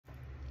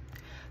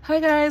Hi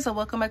guys, and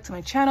welcome back to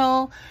my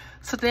channel.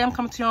 So today I'm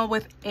coming to you all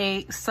with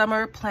a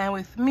summer plan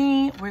with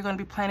me. We're going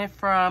to be planning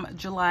from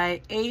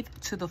July 8th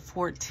to the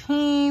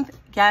 14th.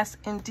 Yes,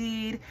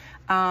 indeed.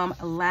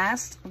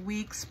 Last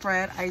week's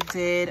spread I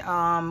did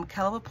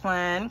hell of a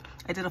plan.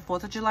 I did a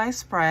 4th of July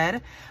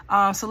spread.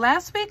 So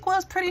last week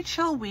was pretty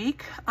chill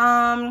week.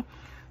 I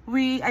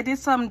did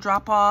some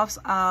drop-offs.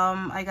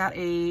 I got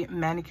a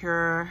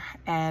manicure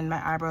and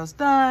my eyebrows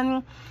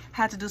done.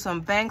 Had to do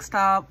some bank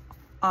stop.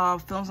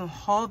 Film some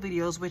haul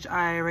videos, which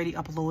I already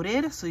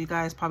uploaded, so you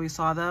guys probably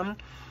saw them.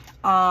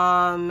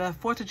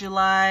 4th of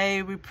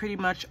July, we pretty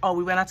much,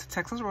 we went out to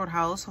Texas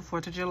Roadhouse for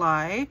 4th of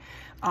July.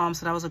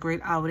 So that was a great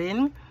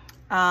outing.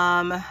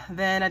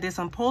 Then I did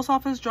some post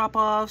office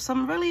drop-offs,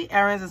 some really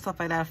errands and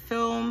stuff like that.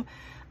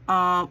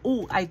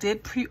 I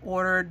did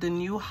pre-order the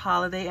new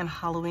holiday and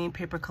Halloween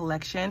paper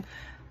collection.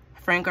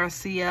 Frank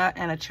Garcia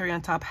and A Cherry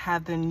on Top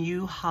have the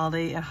new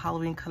holiday and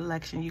Halloween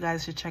collection. You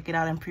guys should check it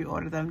out and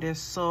pre-order them. They're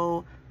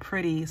so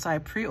pretty. So I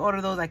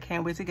pre-ordered those. I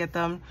can't wait to get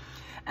them.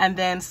 And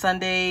then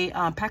Sunday,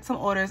 packed some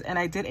orders, and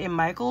I did a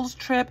Michael's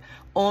trip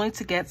only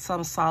to get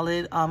some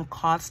solid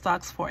card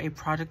stocks for a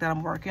project that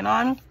I'm working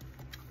on.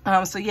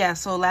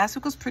 So last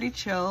week was pretty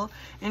chill.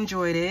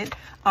 Enjoyed it.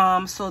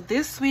 So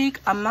this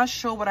week, I'm not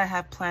sure what I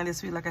have planned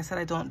this week. Like I said,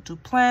 I don't do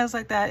plans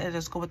like that. I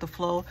just go with the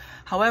flow.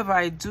 However,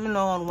 I do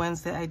know on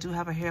Wednesday I do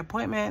have a hair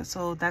appointment,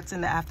 so that's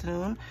in the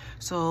afternoon.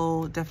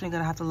 So definitely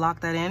gonna have to lock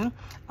that in.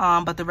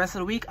 But the rest of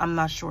the week, I'm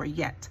not sure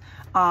yet.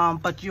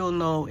 But you'll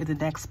know in the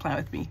next plan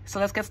with me.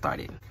 So let's get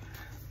started.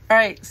 All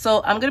right,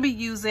 so I'm gonna be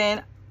using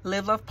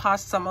Live Love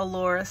Posh some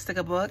Allure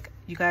sticker book.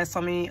 You guys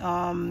saw me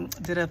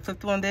did a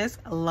flip through on this.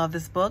 I love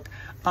this book.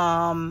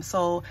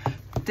 So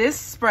this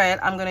spread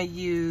I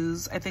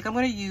think I'm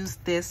gonna use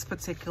this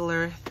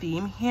particular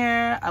theme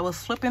here. I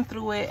was flipping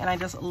through it and I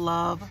just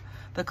love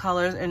the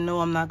colors, and no,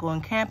 I'm not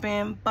going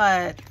camping,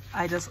 but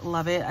I just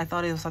love it. I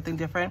thought it was something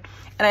different.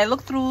 And I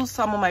looked through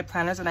some of my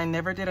planners and I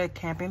never did a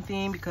camping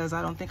theme because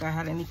I don't think I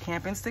had any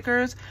camping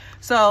stickers.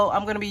 So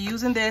I'm gonna be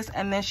using this,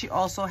 and then she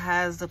also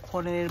has the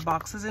coordinated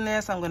boxes in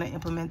there, so I'm gonna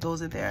implement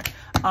those in there.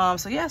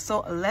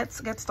 So let's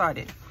get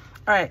started.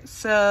 All right,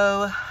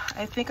 so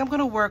I think I'm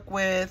gonna work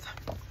with,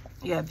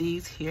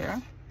 these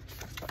here.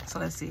 So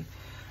let's see,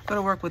 I'm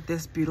gonna work with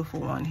this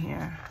beautiful one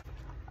here.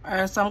 All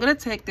right, so I'm gonna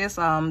take this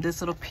this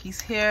little piece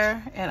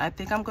here, and I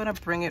think I'm gonna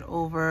bring it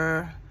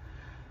over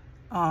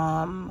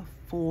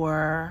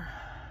for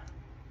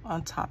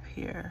on top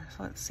here.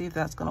 So let's see if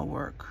that's gonna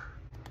work.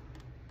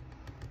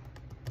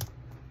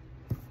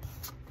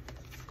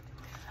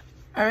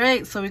 All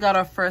right, so we got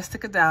our first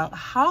sticker down.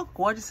 How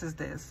gorgeous is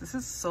this? This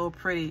is so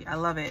pretty. I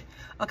love it.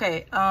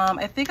 Okay,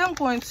 I think I'm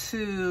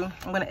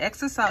gonna X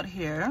this out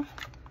here.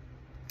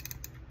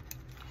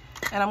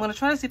 And I'm gonna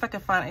try to see if I can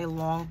find a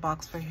long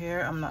box for here.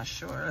 I'm not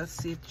sure. Let's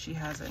see if she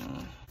has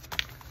any.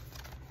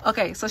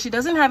 Okay, so she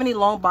doesn't have any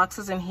long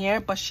boxes in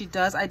here, but she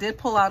does. I did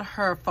pull out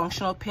her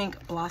functional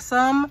pink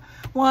blossom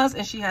ones,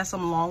 and she has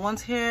some long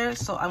ones here.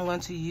 So I'm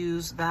going to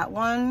use that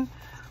one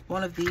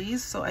of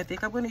these. So I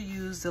think I'm gonna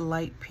use the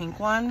light pink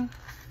one.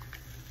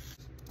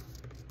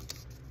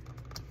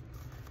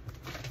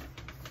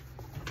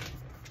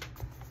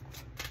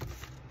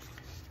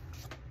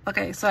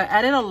 Okay, so I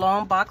added a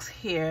long box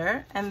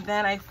here, and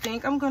then I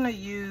think I'm gonna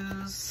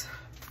use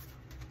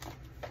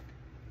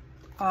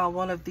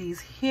one of these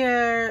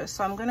here.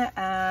 So I'm gonna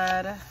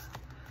add,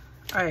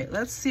 all right,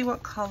 let's see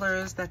what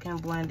colors that can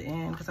blend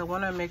in, because I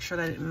want to make sure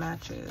that it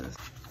matches.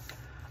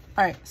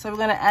 All right, so we're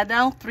gonna add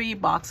down 3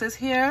 boxes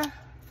here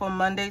for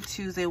Monday,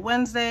 Tuesday,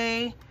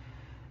 Wednesday,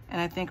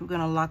 and I think we're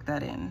gonna lock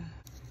that in.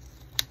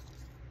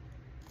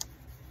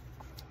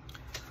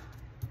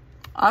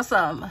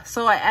 Awesome.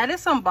 So I added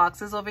some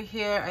boxes over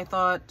here. I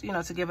thought,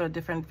 to give it a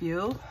different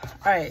view. All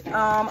right,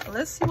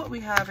 let's see what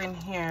we have in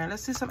here.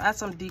 Let's add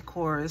some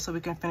decors so we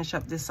can finish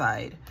up this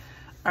side.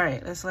 All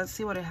right, let's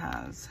see what it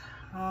has.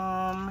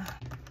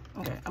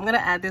 Okay, I'm gonna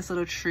add this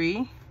little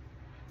tree.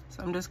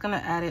 So I'm just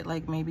gonna add it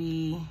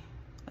maybe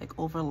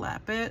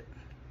overlap it.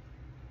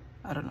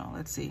 I don't know,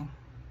 let's see.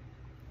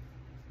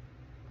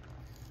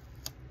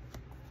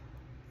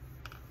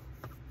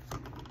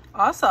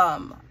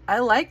 Awesome, I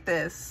like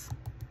this.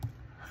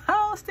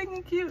 How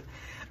stinking cute.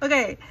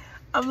 Okay,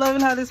 I'm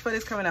loving how this spread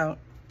is coming out.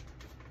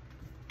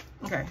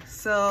 Okay,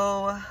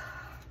 so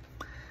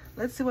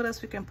let's see what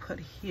else we can put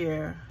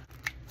here.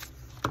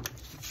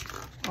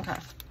 Okay,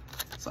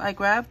 so I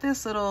grabbed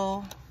this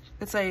little,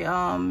 it's a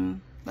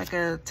like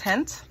a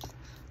tent.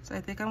 So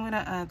I think I'm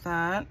gonna add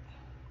that.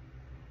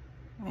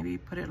 Maybe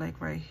put it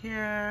right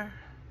here.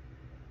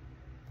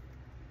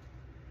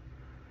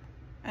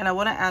 And I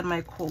want to add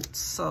my quotes,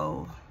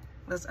 so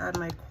let's add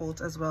my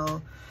quotes as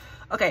well.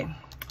 Okay,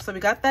 so we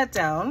got that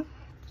down.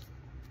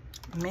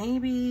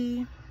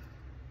 Maybe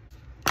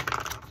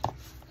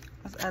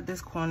let's add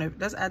this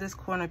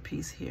corner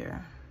piece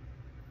here.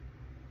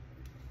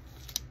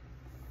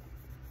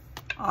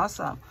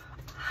 Awesome.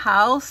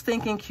 How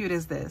stinking cute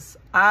is this?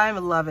 I'm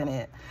loving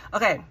it.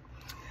 Okay,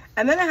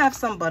 and then I have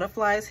some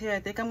butterflies here. I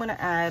think I'm gonna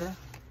add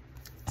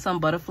some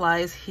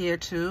butterflies here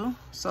too.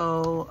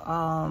 So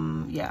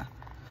yeah.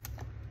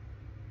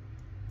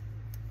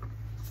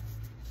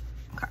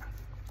 Okay.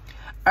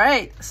 All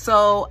right,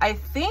 so I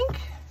think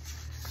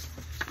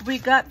we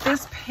got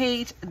this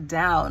page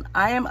down.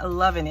 I am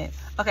loving it.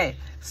 Okay,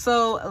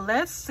 so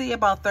let's see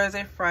about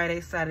Thursday,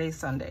 Friday, Saturday,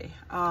 Sunday.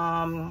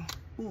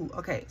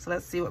 Okay, so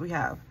let's see what we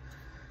have.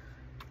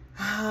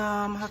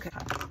 Okay,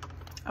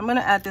 I'm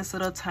gonna add this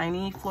little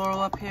tiny floral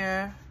up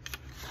here.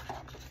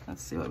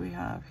 Let's see what we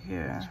have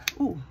here.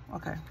 Ooh,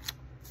 okay,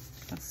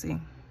 let's see.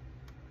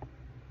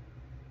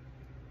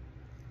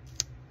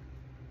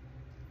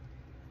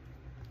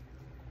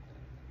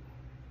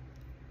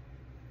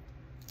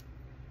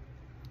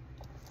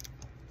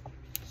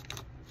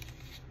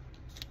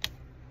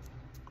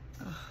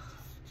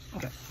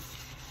 Okay,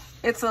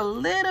 it's a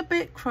little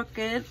bit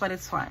crooked, but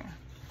it's fine.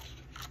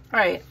 All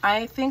right,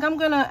 I think I'm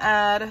gonna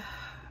add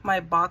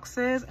my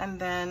boxes and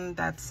then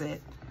that's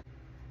it.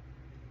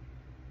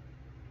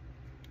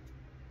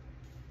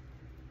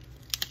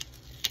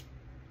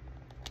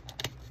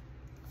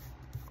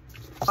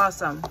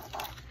 Awesome.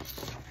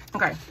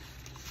 Okay.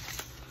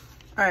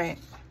 All right,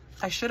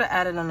 I should have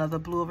added another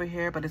blue over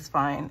here, but it's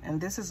fine.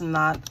 And this is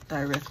not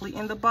directly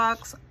in the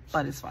box,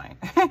 but it's fine.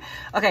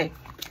 Okay,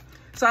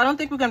 so I don't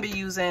think we're gonna be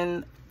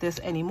using this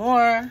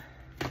anymore.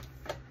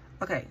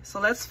 Okay, so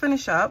let's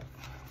finish up.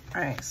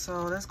 All right,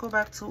 so let's go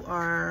back to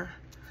our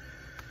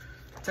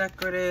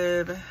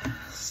decorative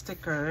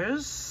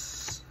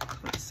stickers.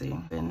 Let's see.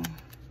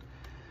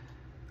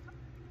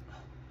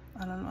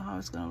 I don't know how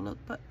it's gonna look,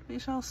 but we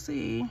shall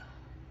see.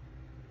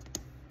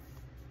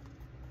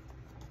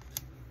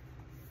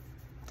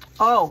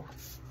 Oh,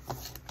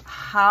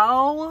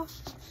 how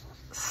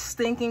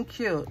stinking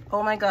cute.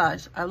 Oh my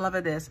gosh, I'm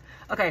loving this.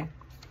 Okay,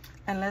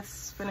 and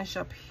let's finish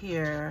up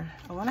here.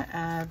 I want to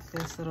add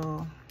this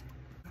little,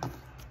 let's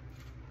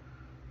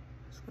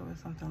go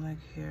with something like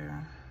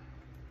here.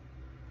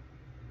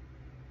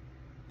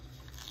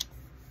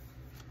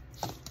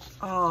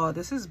 Oh,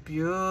 this is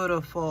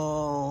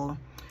beautiful.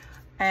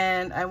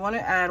 And I want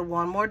to add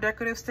one more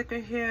decorative sticker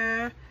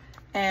here,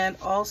 and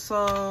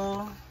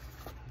also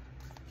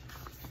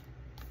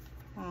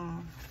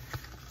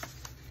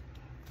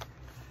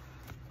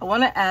I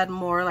want to add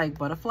more like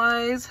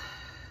butterflies.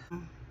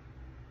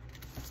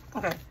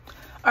 Okay,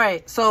 all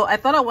right, so I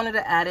thought I wanted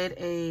to add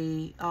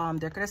a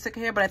decorative sticker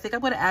here, but I think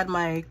I'm going to add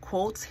my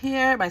quotes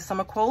here, my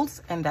summer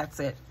quotes, and that's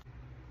it.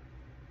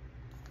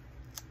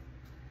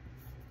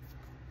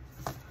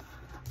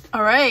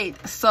 All right,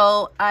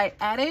 so I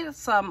added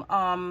some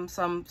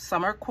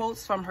summer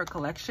quotes from her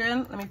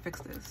collection. Let me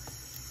fix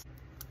this.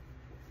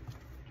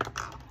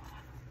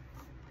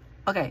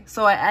 Okay,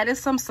 so I added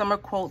some summer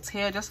quotes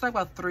here, just like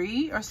about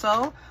 3 or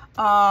so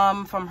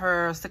from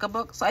her sticker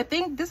book. So I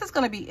think this is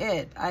gonna be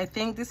it. I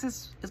think this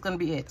is gonna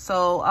be it.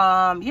 So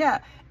yeah,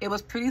 it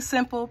was pretty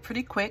simple,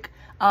 pretty quick.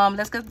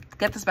 Let's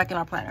get this back in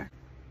our planner.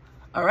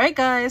 All right,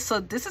 guys, so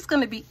this is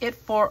going to be it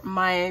for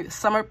my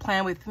summer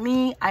plan with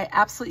me. I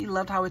absolutely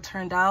loved how it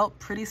turned out.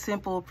 Pretty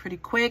simple, pretty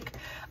quick,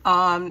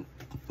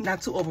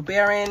 not too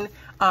overbearing.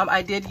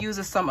 I did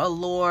use some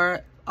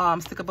Allure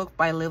sticker book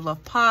by Live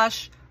Love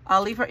Posh.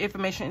 I'll leave her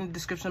information in the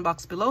description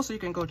box below so you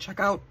can go check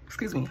out,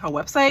 excuse me, her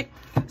website.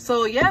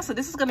 So yeah, so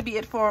this is going to be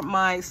it for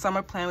my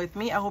summer plan with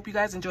me. I hope you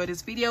guys enjoyed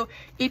this video.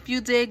 If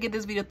you did, give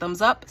this video a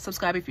thumbs up,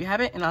 subscribe if you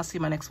haven't, and I'll see you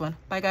in my next one.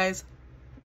 Bye, guys.